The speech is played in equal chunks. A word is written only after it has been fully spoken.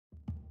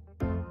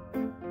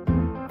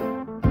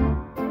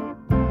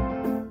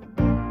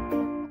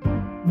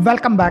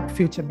Welcome back,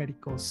 future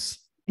medicos.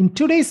 In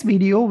today's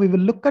video, we will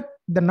look at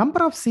the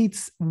number of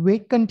seats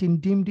vacant in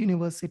deemed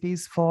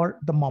universities for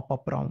the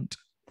mop-up round.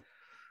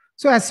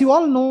 So as you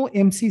all know,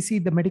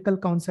 MCC, the Medical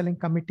Counseling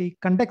Committee,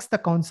 conducts the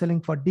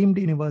counseling for deemed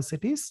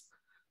universities.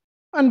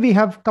 And we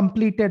have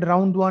completed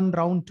round 1,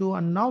 round 2,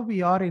 and now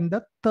we are in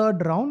the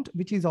third round,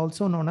 which is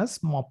also known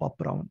as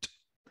mop-up round.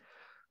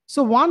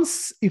 So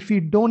once, if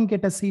you don't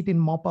get a seat in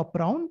mop-up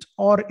round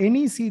or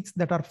any seats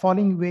that are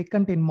falling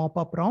vacant in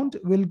mop-up round,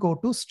 will go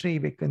to stray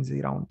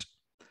vacancy round.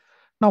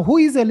 Now, who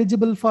is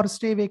eligible for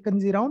stray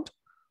vacancy round?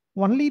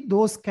 Only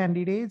those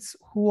candidates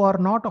who are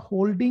not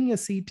holding a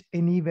seat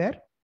anywhere,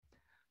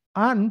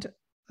 and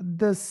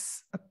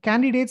this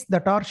candidates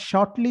that are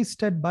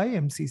shortlisted by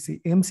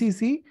MCC.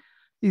 MCC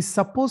is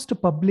supposed to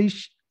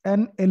publish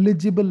an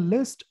eligible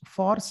list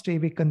for stray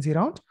vacancy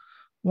round.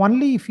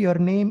 Only if your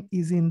name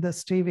is in the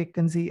stray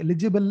vacancy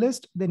eligible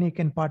list, then you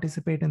can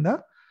participate in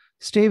the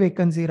stray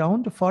vacancy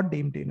round for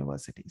deemed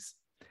universities.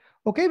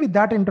 Okay, with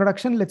that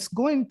introduction, let's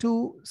go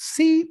into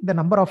see the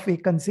number of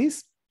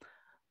vacancies.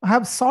 I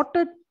have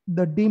sorted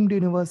the deemed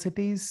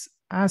universities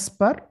as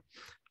per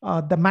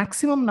the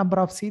maximum number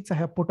of seats I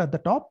have put at the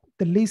top,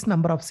 the least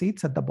number of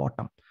seats at the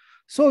bottom.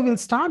 So we'll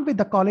start with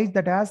the college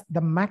that has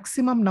the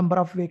maximum number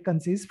of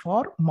vacancies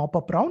for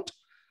mop-up round.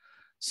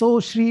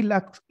 So Sri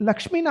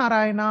Lakshmi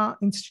Narayana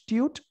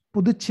Institute,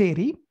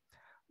 Puducherry,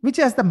 which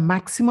has the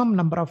maximum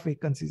number of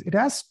vacancies. It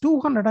has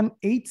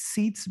 208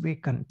 seats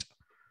vacant.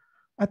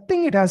 I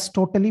think it has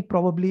totally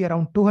probably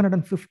around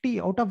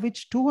 250, out of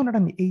which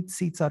 208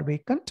 seats are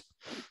vacant.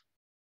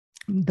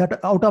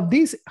 That out of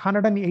these,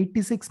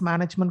 186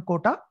 management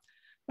quota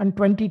and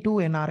 22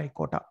 NRI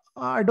quota.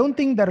 I don't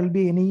think there will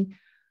be any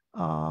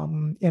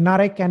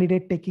NRI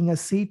candidate taking a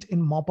seat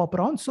in mop-up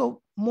round.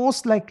 So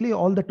most likely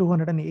all the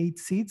 208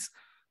 seats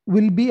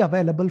will be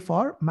available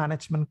for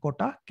management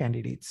quota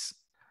candidates.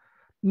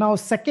 Now,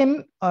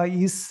 second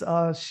is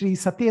Sri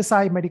Satya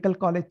Sai Medical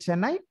College,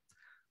 Chennai.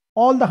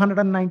 All the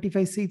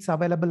 195 seats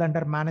available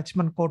under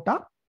management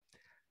quota.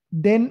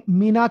 Then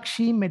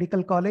Meenakshi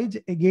Medical College,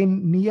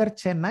 again near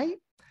Chennai.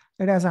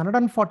 It has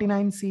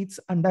 149 seats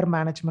under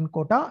management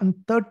quota and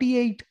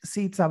 38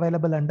 seats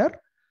available under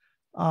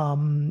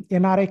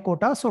NRI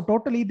quota. So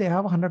totally they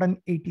have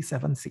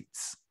 187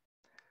 seats.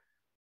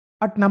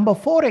 At number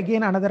 4,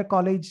 again, another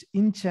college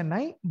in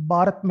Chennai,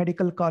 Bharat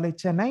Medical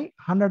College, Chennai,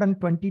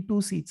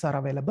 122 seats are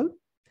available.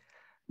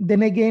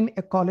 Then again,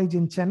 a college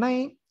in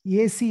Chennai,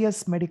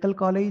 ACS Medical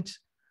College,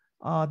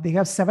 they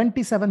have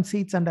 77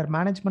 seats under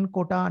management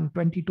quota and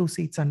 22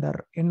 seats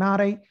under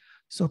NRI.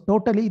 So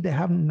totally they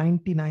have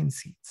 99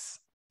 seats.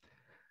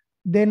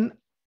 Then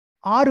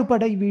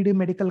Arupadai Veedu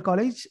Medical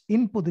College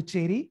in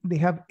Puducherry, they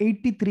have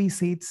 83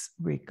 seats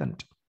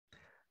vacant.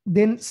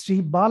 Then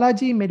Sri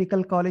Balaji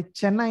Medical College,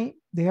 Chennai,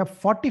 they have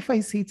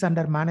 45 seats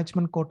under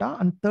management quota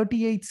and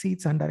 38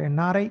 seats under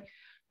NRI.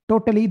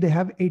 Totally, they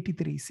have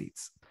 83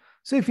 seats.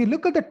 So if you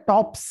look at the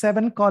top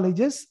 7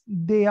 colleges,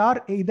 they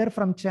are either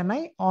from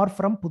Chennai or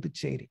from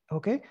Puducherry.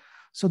 Okay.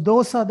 So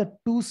those are the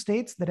 2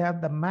 states that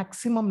have the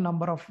maximum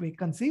number of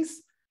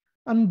vacancies.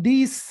 And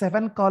these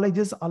 7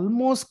 colleges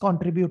almost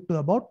contribute to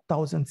about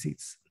 1,000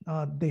 seats.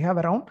 They have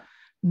around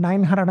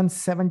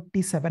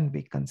 977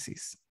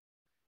 vacancies.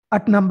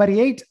 At number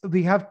 8,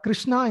 we have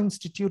Krishna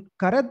Institute,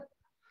 Karad.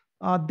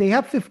 They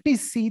have 50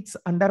 seats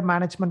under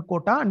management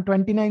quota and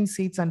 29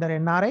 seats under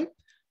NRI,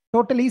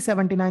 totally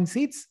 79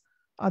 seats.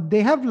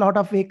 They have a lot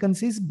of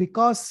vacancies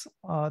because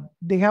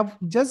they have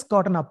just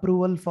gotten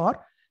approval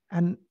for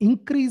an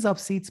increase of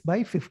seats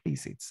by 50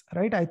 seats,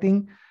 right? I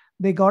think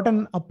they got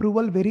an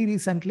approval very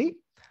recently.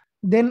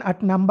 Then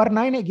at number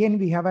 9, again,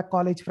 we have a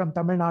college from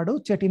Tamil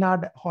Nadu,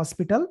 Chettinad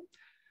Hospital,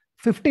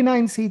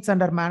 59 seats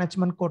under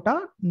management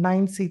quota,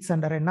 9 seats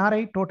under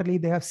NRI. Totally,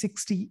 they have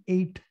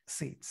 68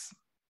 seats.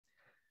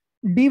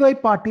 DY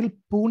Patil,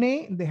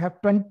 Pune, they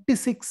have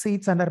 26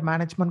 seats under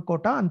management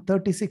quota and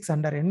 36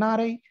 under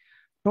NRI.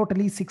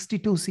 Totally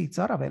 62 seats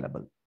are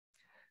available.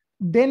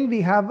 Then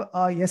we have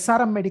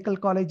SRM Medical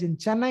College in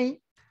Chennai,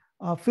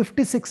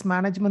 56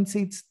 management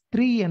seats,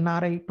 3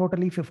 NRI,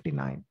 totally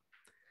 59.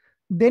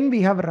 Then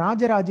we have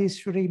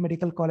Rajarajeshwari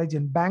Medical College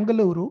in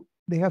Bangalore.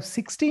 They have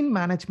 16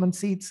 management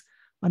seats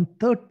and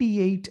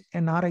 38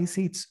 NRI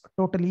seats,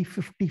 totally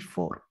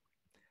 54.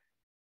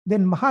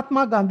 Then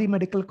Mahatma Gandhi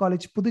Medical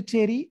College,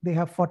 Puducherry, they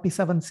have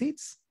 47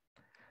 seats.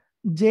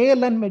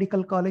 JLN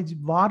Medical College,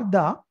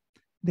 Varda,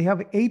 they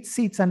have 8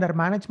 seats under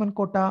management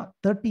quota,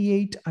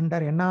 38 under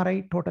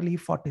NRI, totally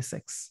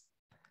 46.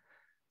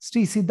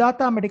 Sri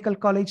Siddhartha Medical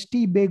College,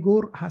 T.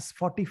 Begur has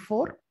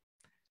 44.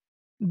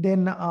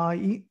 Then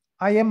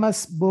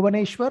IMS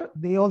Bhubaneswar,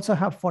 they also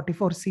have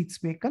 44 seats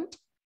vacant.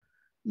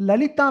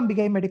 Lalita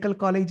Ambigai Medical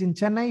College in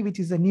Chennai, which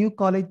is a new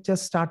college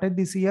just started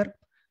this year.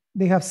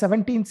 They have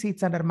 17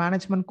 seats under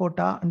management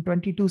quota and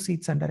 22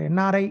 seats under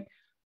NRI.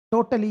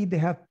 Totally, they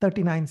have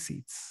 39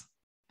 seats.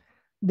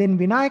 Then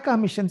Vinayaka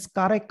Missions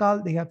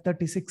Karaikal, they have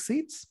 36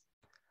 seats.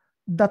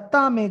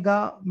 Datta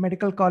Mega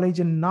Medical College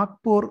in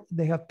Nagpur,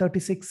 they have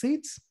 36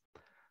 seats.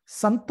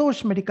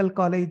 Santosh Medical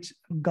College,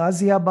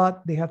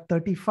 Ghaziabad, they have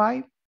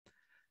 35.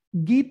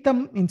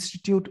 Geetam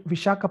Institute,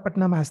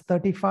 Vishakhapatnam has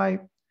 35.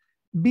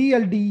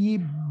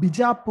 BLDE,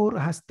 Bijapur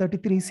has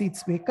 33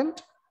 seats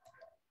vacant.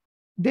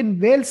 Then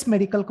Wales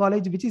Medical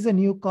College, which is a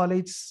new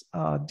college,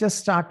 just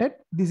started.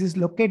 This is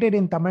located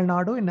in Tamil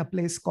Nadu in a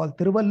place called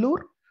Tiruvallur.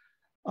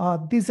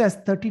 This has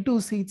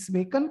 32 seats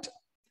vacant.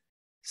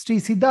 Sri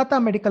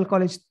Siddhartha Medical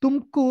College,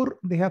 Tumkur,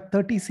 they have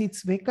 30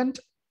 seats vacant.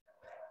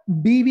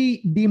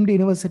 BV Deemed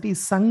University,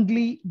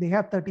 Sangli, they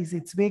have 30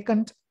 seats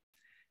vacant.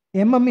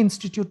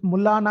 Institute,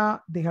 Mullana,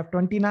 they have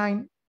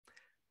 29.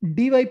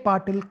 DY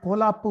Patil,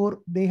 Kolhapur,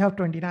 they have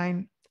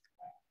 29.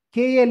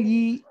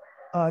 KLE,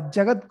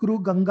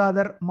 Jagadguru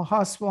Gangadhar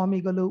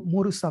Mahaswamigalu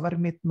Muru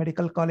Savarmit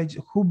Medical College,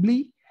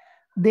 Hubli,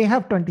 they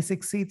have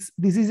 26 seats.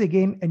 This is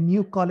again a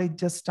new college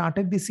just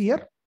started this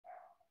year.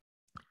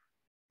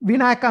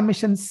 Vinayaka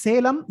Mission,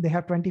 Salem, they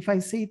have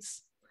 25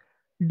 seats.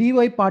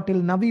 DY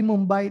Patil, Navi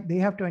Mumbai, they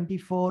have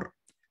 24.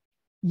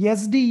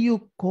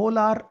 SDU,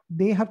 Kolar,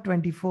 they have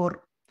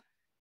 24.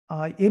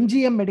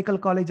 MGM Medical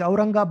College,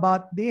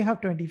 Aurangabad, they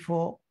have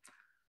 24.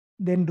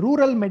 Then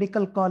Rural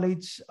Medical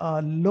College,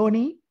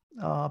 Loni,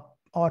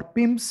 or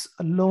PIMS,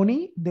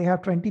 Loni, they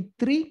have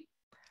 23.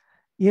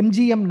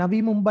 MGM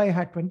Navi Mumbai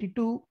had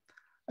 22.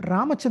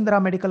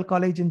 Ramachandra Medical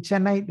College in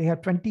Chennai, they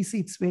have 20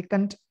 seats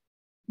vacant.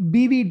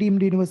 BV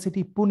Deemed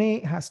University,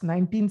 Pune has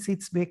 19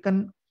 seats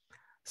vacant.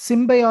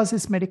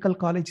 Symbiosis Medical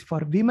College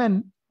for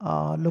Women,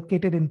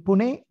 located in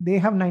Pune, they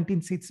have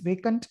 19 seats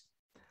vacant.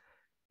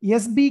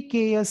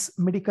 SBKS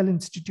Medical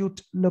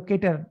Institute,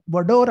 located at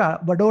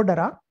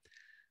Vadodara,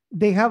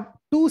 they have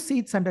 2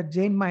 seats under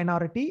Jain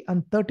minority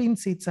and 13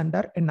 seats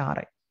under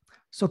NRI.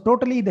 So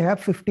totally they have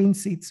 15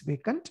 seats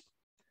vacant.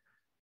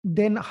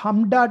 Then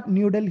Hamdard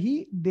New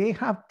Delhi, they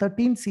have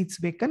 13 seats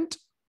vacant,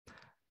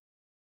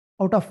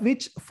 out of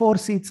which 4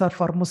 seats are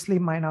for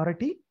Muslim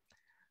minority.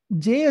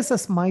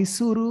 JSS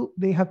Mysuru,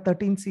 they have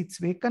 13 seats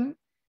vacant.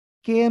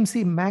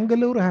 KMC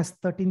Mangalore has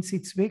 13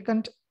 seats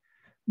vacant.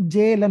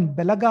 JLN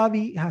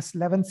Belagavi has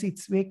 11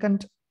 seats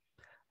vacant.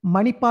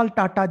 Manipal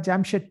Tata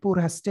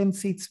Jamshedpur has 10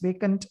 seats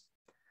vacant.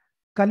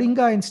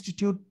 Kalinga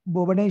Institute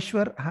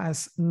Bhubaneswar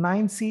has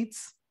 9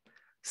 seats.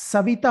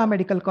 Savita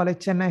Medical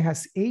College Chennai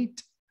has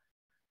 8.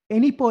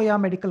 Enipoya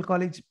Medical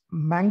College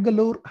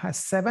Mangalore has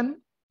 7.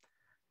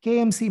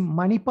 KMC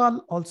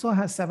Manipal also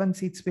has 7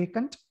 seats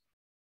vacant.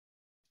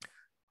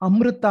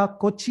 Amrita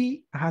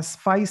Kochi has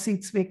 5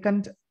 seats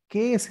vacant.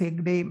 KS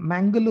Hegde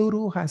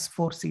Mangaluru has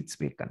 4 seats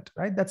vacant,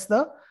 right? That's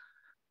the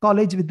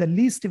college with the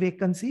least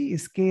vacancy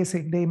is KS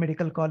Hegde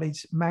Medical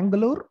College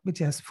Mangalore, which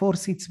has 4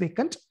 seats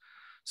vacant.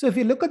 So if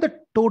you look at the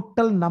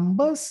total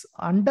numbers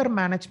under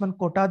management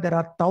quota, there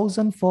are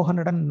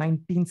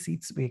 1,419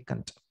 seats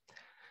vacant.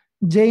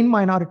 Jain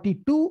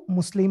minority 2,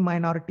 Muslim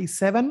minority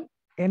 7,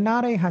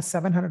 NRI has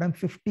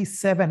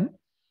 757,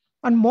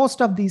 and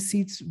most of these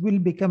seats will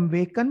become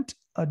vacant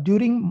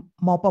during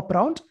mop-up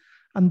round,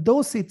 and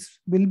those seats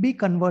will be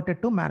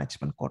converted to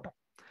management quota.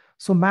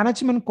 So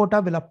management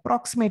quota will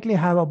approximately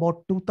have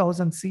about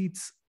 2,000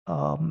 seats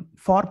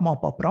for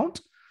mop-up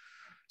round.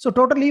 So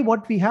totally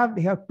what we have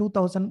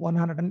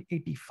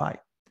 2,185.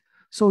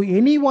 So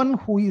anyone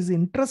who is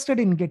interested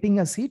in getting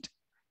a seat,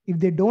 if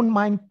they don't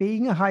mind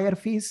paying a higher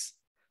fees,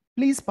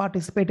 please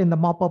participate in the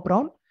mop-up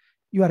round.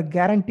 You are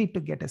guaranteed to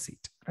get a seat,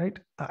 right?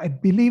 I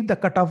believe the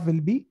cutoff will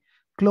be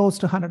close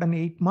to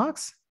 108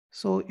 marks.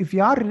 So if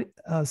you are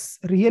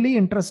really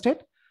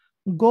interested,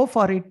 go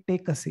for it,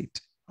 take a seat,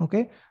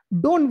 okay?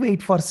 Don't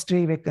wait for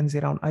stray vacancy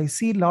round. I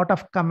see a lot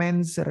of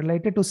comments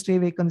related to stray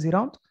vacancy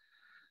round.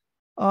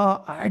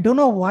 I don't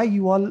know why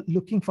you all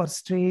looking for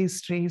stray,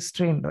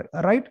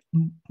 right?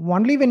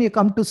 Only when you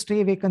come to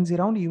stray vacancy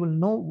round, you will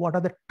know what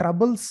are the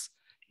troubles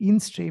in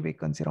stray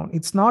vacancy round.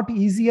 It's not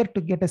easier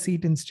to get a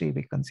seat in stray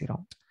vacancy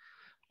round.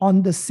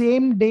 On the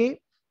same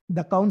day,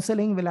 the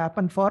counseling will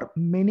happen for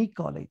many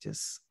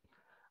colleges,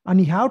 and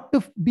you have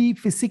to be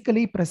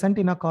physically present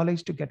in a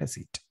college to get a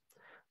seat.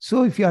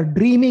 So if you are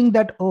dreaming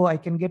that, oh, I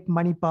can get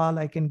Manipal,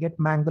 I can get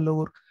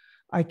Mangalore,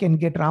 I can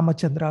get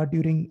Ramachandra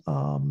during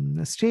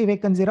stray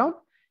vacancy round,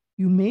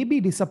 you may be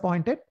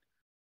disappointed.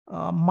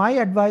 My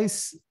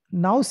advice,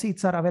 now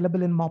seats are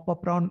available in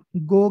mop-up round,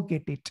 go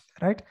get it,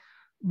 right?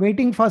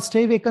 Waiting for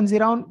stray vacancy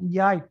round,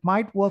 yeah, it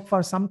might work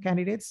for some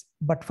candidates,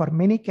 but for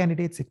many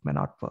candidates, it may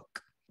not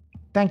work.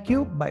 Thank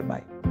you.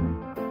 Bye-bye.